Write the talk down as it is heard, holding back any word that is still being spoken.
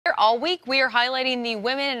All week, we are highlighting the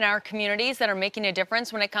women in our communities that are making a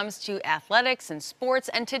difference when it comes to athletics and sports.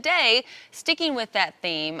 And today, sticking with that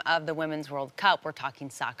theme of the Women's World Cup, we're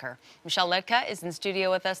talking soccer. Michelle Ludtka is in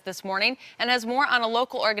studio with us this morning and has more on a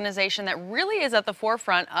local organization that really is at the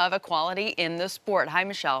forefront of equality in the sport. Hi,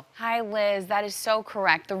 Michelle. Hi, Liz. That is so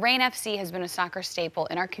correct. The Reign FC has been a soccer staple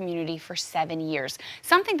in our community for 7 years,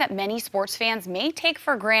 something that many sports fans may take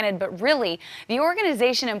for granted, but really, the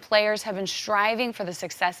organization and players have been striving for the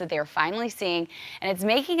success that they are finally seeing, and it's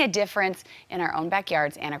making a difference in our own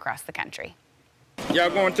backyards and across the country. Y'all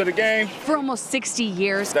going to the game? For almost 60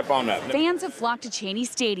 years, Step on up. fans have flocked to Cheney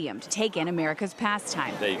Stadium to take in America's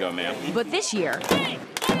pastime. There you go, ma'am. But this year,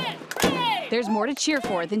 there's more to cheer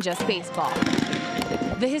for than just baseball.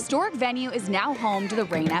 The historic venue is now home to the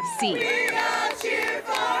Reign FC. We all cheer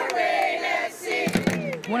for Reign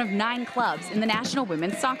FC. One of 9 clubs in the National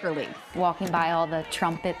Women's Soccer League. Walking by all the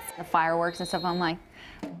trumpets, the fireworks and stuff, I'm like,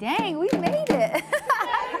 dang, we made it.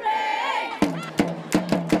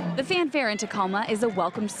 The fanfare in Tacoma is a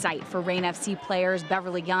welcomed sight for Reign FC players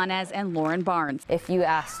Beverly Yanez and Lauren Barnes. If you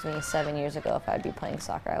asked me 7 years ago if I'd be playing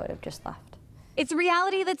soccer, I would have just left. It's a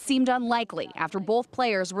reality that seemed unlikely after both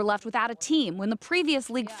players were left without a team when the previous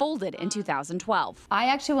league folded in 2012. I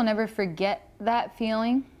actually will never forget that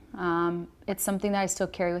feeling. It's something that I still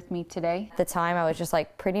carry with me today. At the time, I was just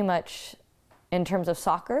like pretty much, in terms of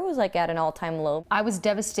soccer, it was like at an all-time low. I was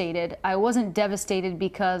devastated. I wasn't devastated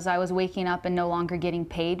because I was waking up and no longer getting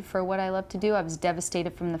paid for what I love to do. I was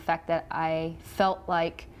devastated from the fact that I felt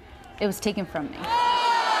like it was taken from me.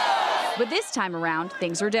 But this time around,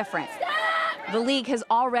 things are different. The league has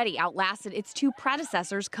already outlasted its 2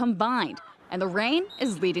 predecessors combined, and the Reign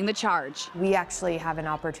is leading the charge. We actually have an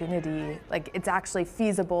opportunity, like it's actually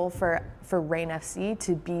feasible for Reign FC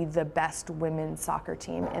to be the best women's soccer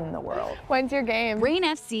team in the world. When's your game? Reign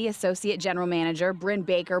FC Associate General Manager Bryn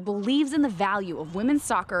Baker believes in the value of women's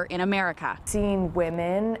soccer in America. Seeing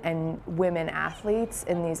women and women athletes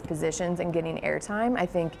in these positions and getting airtime, I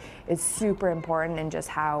think is super important in just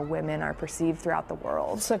how women are perceived throughout the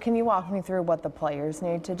world. So can you walk me through what the players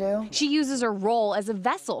need to do? She uses her role as a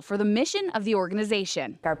vessel for the mission of the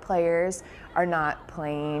organization. Our players are not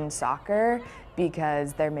playing soccer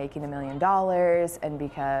because they're making $1 million and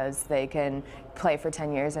because they can play for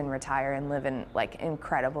 10 years and retire and live in like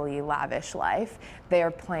incredibly lavish life. They are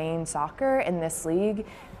playing soccer in this league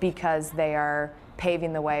because they are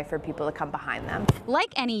paving the way for people to come behind them.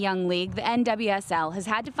 Like any young league, the NWSL has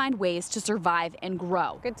had to find ways to survive and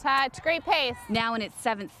grow. Good touch, great pace. Now in its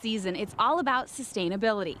 7th season, it's all about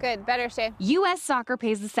sustainability. Good, better shape. U.S. Soccer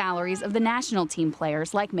pays the salaries of the national team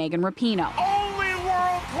players like Megan Rapinoe, Only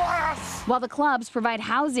world class! while the clubs provide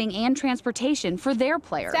housing and transportation for their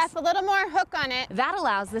players. Steph, a little more hook on it. That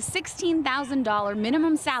allows the $16,000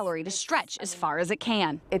 minimum salary to stretch as far as it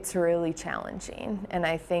can. It's really challenging, and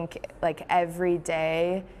I think like every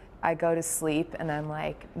day I go to sleep and I'm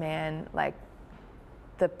like, man, like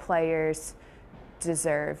the players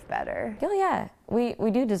deserve better. Oh yeah,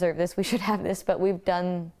 we do deserve this. We should have this, but we've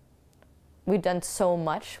done so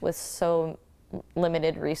much with so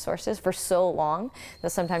limited resources for so long that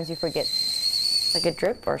sometimes you forget like a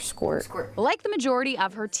drip or squirt. Like the majority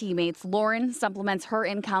of her teammates, Lauren supplements her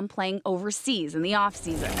income playing overseas in the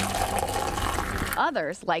off-season.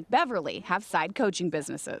 Others, like Beverly, have side coaching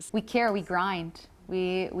businesses. We care, we grind.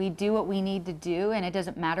 We do what we need to do, and it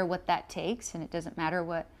doesn't matter what that takes, and it doesn't matter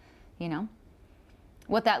what,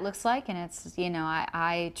 what that looks like, and it's,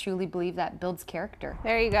 I truly believe that builds character.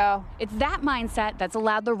 There you go. It's that mindset that's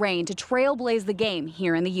allowed the Reign to trailblaze the game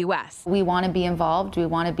here in the U.S. We want to be involved, we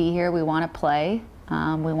want to be here, we want to play,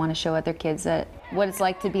 we want to show other kids that what it's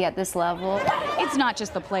like to be at this level. It's not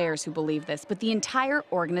just the players who believe this, but the entire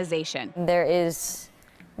organization. There is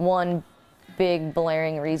one big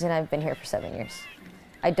blaring reason I've been here for 7 years.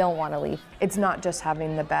 I don't want to leave. It's not just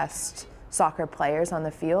having the best soccer players on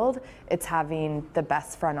the field, it's having the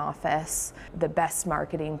best front office, the best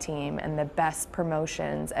marketing team, and the best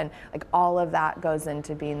promotions, and like all of that goes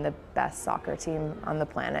into being the best soccer team on the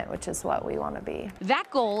planet, which is what we want to be. That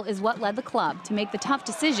goal is what led the club to make the tough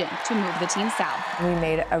decision to move the team south. We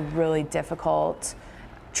made a really difficult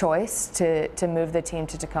choice to move the team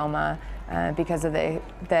to Tacoma because of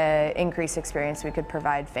the increased experience we could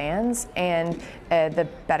provide fans and the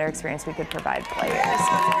better experience we could provide players.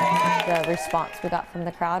 The response we got from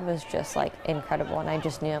the crowd was just like incredible, and I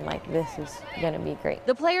just knew I'm like, this is gonna be great.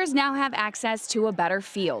 The players now have access to a better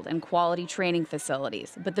field and quality training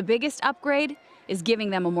facilities, but the biggest upgrade is giving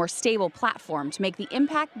them a more stable platform to make the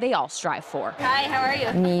impact they all strive for. Hi, how are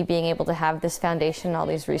you? Me being able to have this foundation, all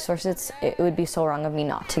these resources, it would be so wrong of me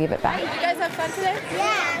not to give it back. You guys have fun today?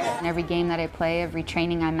 Yeah. In every game that I play, every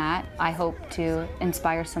training I'm at, I hope to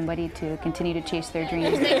inspire somebody to continue to chase their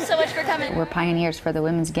dreams. Thanks so much for coming. We're pioneers for the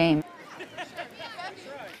women's game.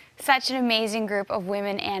 Such an amazing group of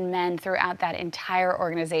women and men throughout that entire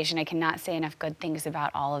organization. I cannot say enough good things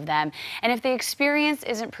about all of them. And if the experience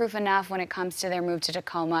isn't proof enough when it comes to their move to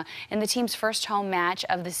Tacoma, in the team's first home match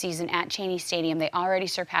of the season at Cheney Stadium, they already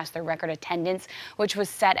surpassed their record attendance, which was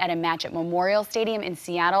set at a match at Memorial Stadium in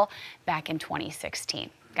Seattle back in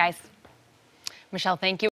 2016. Guys. Michelle,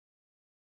 thank you.